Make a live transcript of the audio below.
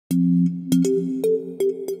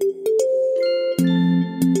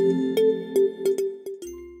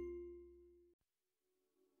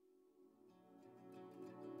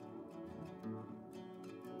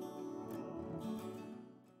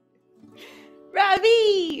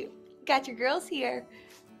Robbie! Got your girls here.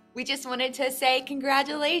 We just wanted to say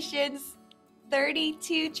congratulations.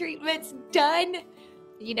 32 treatments done.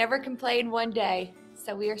 You never complained one day.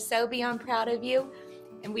 So we are so beyond proud of you,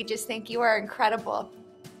 and we just think you are incredible.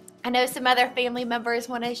 I know some other family members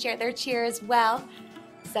want to share their cheer as well.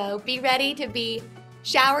 So be ready to be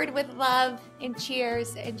showered with love and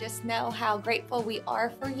cheers, and just know how grateful we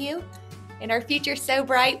are for you. And our future's so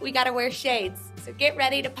bright, we got to wear shades. So get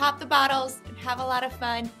ready to pop the bottles and have a lot of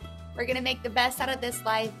fun. We're going to make the best out of this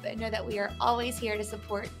life and know that we are always here to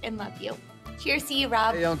support and love you. Cheers to you,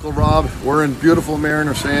 Rob. Hey, Uncle Rob. We're in beautiful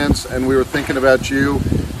Mariner Sands, and we were thinking about you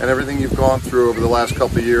and everything you've gone through over the last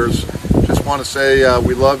couple of years. Just want to say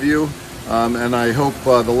we love you, and I hope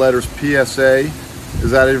the letters PSA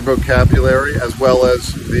is out of your vocabulary, as well as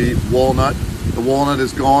the walnut. The walnut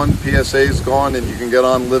is gone, PSA is gone, and you can get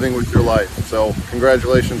on living with your life. So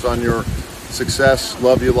congratulations on your success.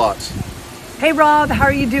 Love you lots. Hey Rob, how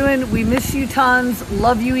are you doing? We miss you tons,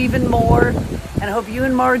 love you even more, and I hope you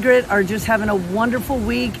and Margaret are just having a wonderful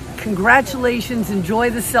week. Congratulations,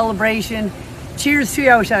 enjoy the celebration. Cheers to you.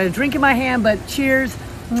 I wish I had a drink in my hand, but cheers.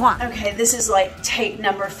 Mwah. Okay, this is like tape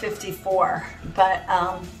number 54, but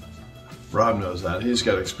Rob knows that. He's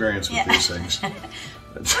got experience with these things.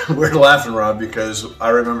 We're laughing, Rob, because I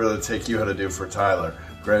remember the take you had to do for Tyler,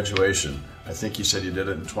 graduation. I think you said you did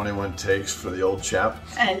it in 21 takes for the old chap.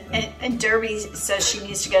 And Derby says she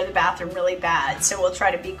needs to go to the bathroom really bad, so we'll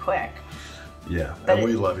try to be quick. Yeah, and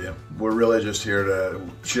we love you. We're really just here to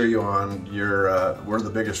cheer you on. We're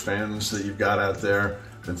the biggest fans that you've got out there.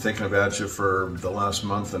 Been thinking about you for the last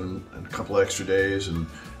month and a couple extra days, and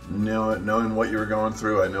knowing what you were going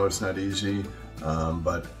through. I know it's not easy,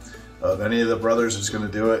 but of any of the brothers that's going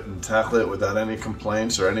to do it and tackle it without any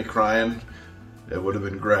complaints or any crying, it would have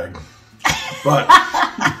been Greg. But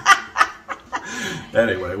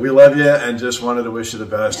anyway, we love you and just wanted to wish you the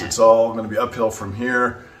best. Yeah. It's all going to be uphill from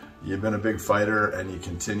here. You've been a big fighter, and you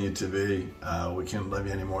continue to be. We can't love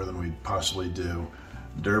you any more than we possibly do.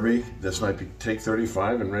 Derby, this might be take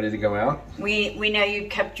 35 and ready to go out. We know you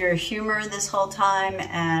kept your humor this whole time,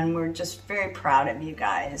 and we're just very proud of you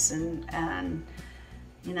guys. And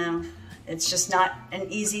you know, it's just not an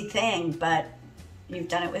easy thing, but you've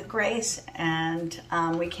done it with grace, and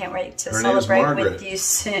we can't wait to celebrate with you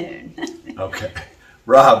soon. Okay.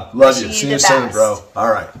 Rob, love you. See you soon, bro.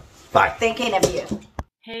 All right. Bye. Thinking of you.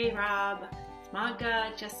 Hey, Rob. It's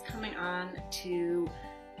Magda, just coming on to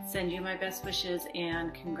send you my best wishes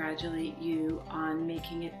and congratulate you on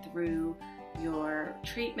making it through your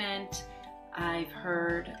treatment. I've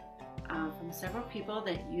heard from several people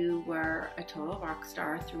that you were a total rock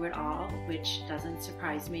star through it all, which doesn't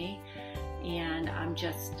surprise me. And I'm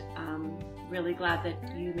just really glad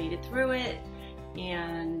that you made it through it,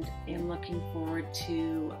 and am looking forward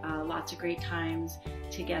to lots of great times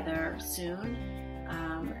together soon,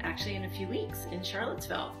 actually in a few weeks in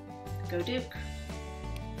Charlottesville. Go Duke.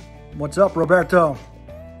 What's up, Roberto?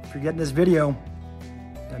 If you're getting this video,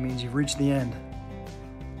 that means you've reached the end.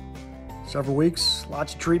 Several weeks,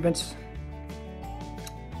 lots of treatments.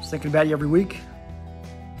 I was thinking about you every week,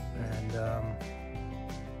 and I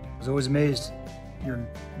was always amazed. You're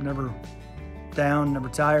never down, never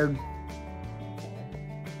tired.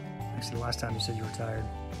 Actually, the last time you said you were tired,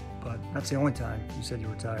 but that's the only time you said you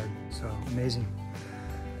were tired, so amazing.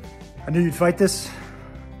 I knew you'd fight this,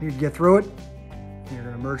 I knew you'd get through it. You're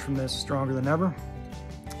gonna emerge from this stronger than ever.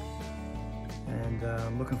 And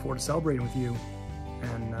I'm looking forward to celebrating with you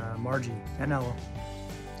and Margie and Ella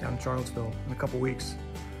down in Charlottesville in a couple weeks.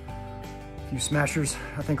 A few smashers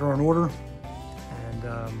I think are in order,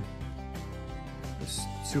 and just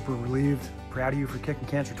super relieved, proud of you for kicking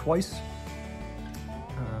cancer twice.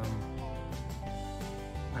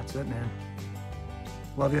 That's it, man.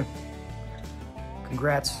 Love you.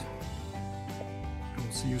 Congrats. And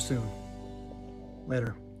we'll see you soon.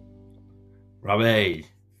 Later. Robbie,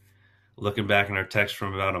 looking back in our text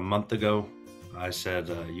from about a month ago, I said,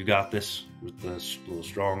 you got this, with this little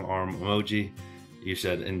strong arm emoji. You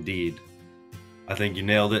said, indeed. I think you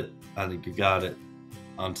nailed it. I think you got it.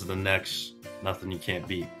 On to the next. Nothing you can't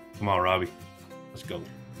beat. Come on, Robbie. Let's go.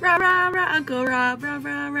 Rah, rah, rah, Uncle Rob, rah,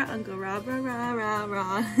 rah, rah, Uncle Rob, rah, rah, rah,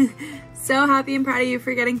 rah. So happy and proud of you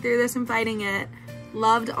for getting through this and fighting it.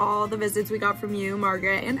 Loved all the visits we got from you,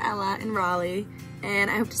 Margaret, and Ella, and Raleigh. And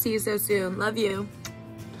I hope to see you so soon. Love you.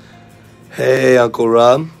 Hey, Uncle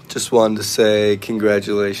Rob. Just wanted to say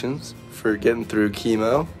congratulations for getting through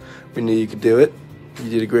chemo. We knew you could do it. You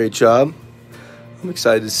did a great job. I'm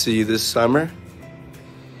excited to see you this summer.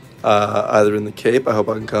 Either in the Cape, I hope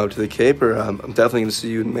I can come up to the Cape, or I'm definitely going to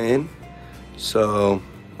see you in Maine. So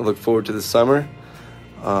I look forward to the summer.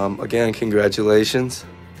 Again, congratulations.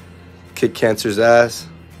 Kick cancer's ass.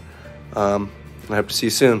 I hope to see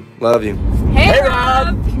you soon. Love you. Hey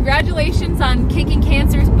Rob! Congratulations on kicking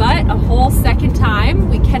cancer's butt a whole second time.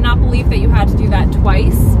 We cannot believe that you had to do that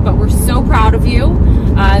twice, but we're so proud of you.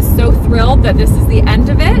 So thrilled that this is the end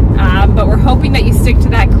of it. But we're hoping that you stick to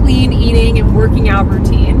that clean eating and working out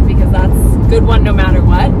routine, because that's a good one no matter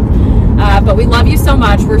what. But we love you so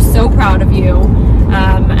much. We're so proud of you.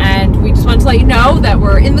 And we just want to let you know that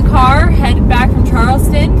we're in the car headed back from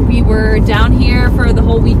Charleston. We were down here for the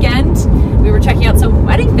whole weekend. We were checking out some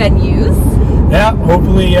wedding venues. Yeah,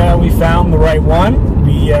 hopefully we found the right one.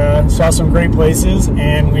 We saw some great places,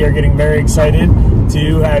 and we are getting very excited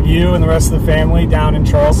to have you and the rest of the family down in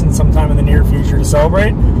Charleston sometime in the near future to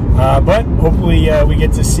celebrate. But hopefully we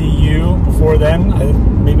get to see you before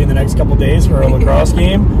then, maybe in the next couple days for a lacrosse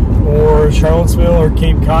game, or Charlottesville or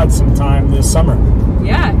Cape Cod sometime this summer.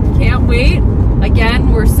 Yeah, can't wait.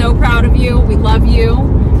 Again, we're so proud of you. We love you,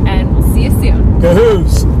 and we'll see you soon. Go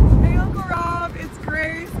Hoos! Hey Uncle Rob, it's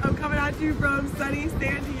Grace. I'm coming at you from sunny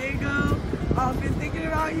San Diego. I've been thinking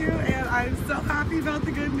about you, and I'm so happy about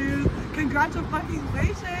the good news.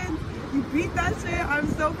 Congratulations! You beat that shit. I'm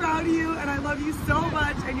so proud of you, and I love you so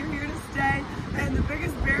much, and you're here to stay. And the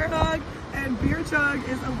biggest bear hug and beer chug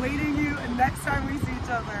is awaiting you next time we see each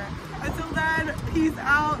other. Until then, peace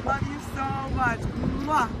out. Love you so much.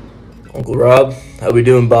 Mwah. Uncle Rob, how we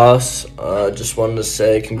doing, boss? Just wanted to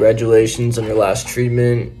say congratulations on your last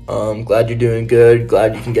treatment. Glad you're doing good.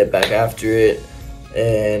 Glad you can get back after it.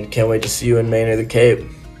 And can't wait to see you in Maine or the Cape.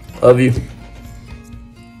 Love you.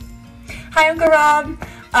 Hi, Uncle Rob.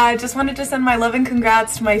 Just wanted to send my love and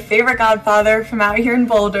congrats to my favorite godfather from out here in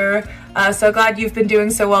Boulder. So glad you've been doing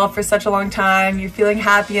so well for such a long time. You're feeling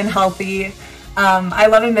happy and healthy. I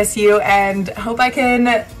love and miss you, and hope I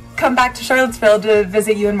can come back to Charlottesville to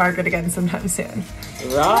visit you and Margaret again sometime soon.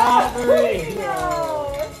 Robbery!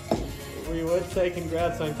 We would say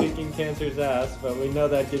congrats on kicking cancer's ass, but we know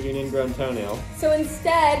that gives you an ingrown toenail. So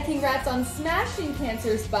instead, congrats on smashing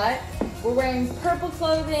cancer's butt. We're wearing purple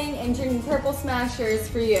clothing and drinking purple smashers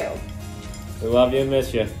for you. We love you and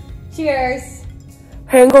miss you. Cheers.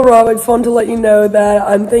 Hey Uncle Rob, I just wanted to let you know that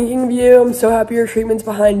I'm thinking of you. I'm so happy your treatment's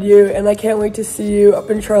behind you, and I can't wait to see you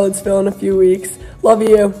up in Charlottesville in a few weeks. Love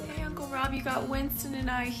you. Hey Uncle Rob, you got Winston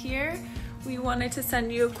and I here. We wanted to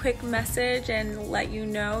send you a quick message and let you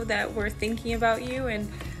know that we're thinking about you,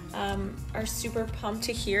 and are super pumped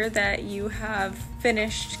to hear that you have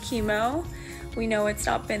finished chemo. We know it's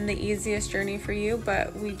not been the easiest journey for you,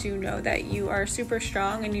 but we do know that you are super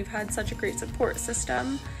strong and you've had such a great support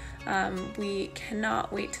system. We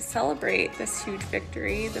cannot wait to celebrate this huge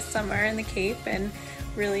victory this summer in the Cape, and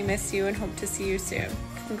really miss you and hope to see you soon.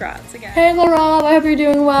 Congrats again. Hey Uncle Rob, I hope you're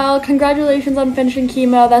doing well. Congratulations on finishing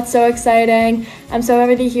chemo. That's so exciting. I'm so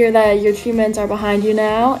happy to hear that your treatments are behind you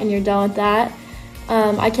now and you're done with that.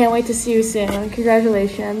 I can't wait to see you soon.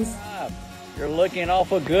 Congratulations. You're looking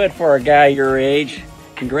awful good for a guy your age.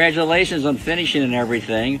 Congratulations on finishing and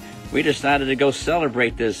everything. We decided to go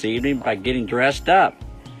celebrate this evening by getting dressed up.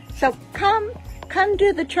 So come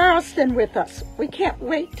to the Charleston with us. We can't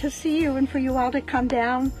wait to see you and for you all to come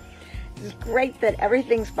down. It's great that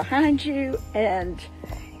everything's behind you and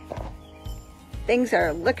things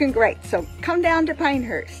are looking great. So come down to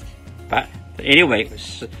Pinehurst. But anyway,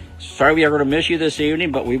 sorry we are going to miss you this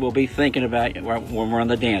evening, but we will be thinking about you when we're on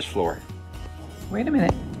the dance floor. Wait a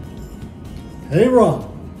minute. Hey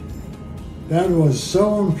Rob, Dad was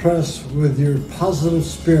so impressed with your positive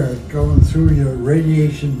spirit going through your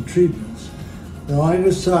radiation treatments that I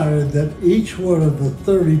decided that each one of the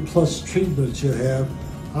 30 plus treatments you have,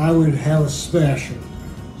 I would have a smasher.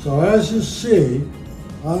 So as you see,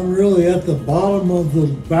 I'm really at the bottom of the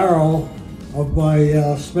barrel of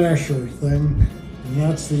my smasher thing, and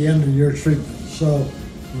that's the end of your treatment. So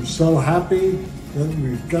we're so happy that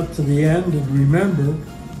we've got to the end, and remember,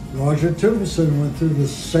 Roger Tubison went through the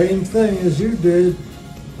same thing as you did,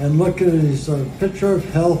 and look at it, he's a picture of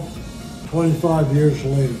health 25 years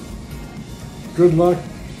later. Good luck,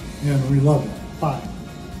 and we love you. Bye.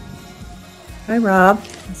 Hi, Rob.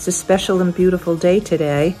 It's a special and beautiful day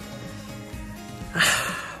today.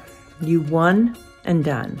 You won and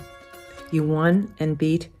done. You won and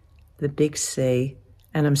beat the big C,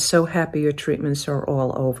 and I'm so happy your treatments are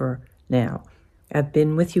all over now. I've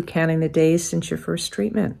been with you counting the days since your first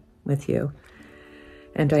treatment with you.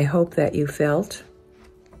 And I hope that you felt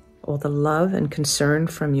all the love and concern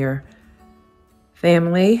from your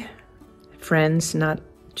family, friends, not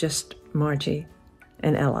just Margie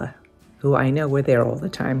and Ella, who I know were there all the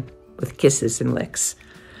time with kisses and licks.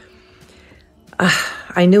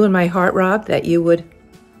 I knew in my heart, Rob, that you would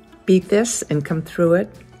beat this and come through it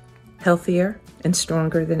healthier and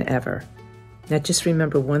stronger than ever. Now just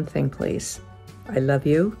remember one thing, please. I love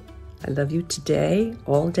you. I love you today,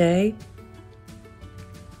 all day,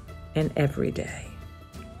 and every day.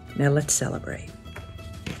 Now let's celebrate.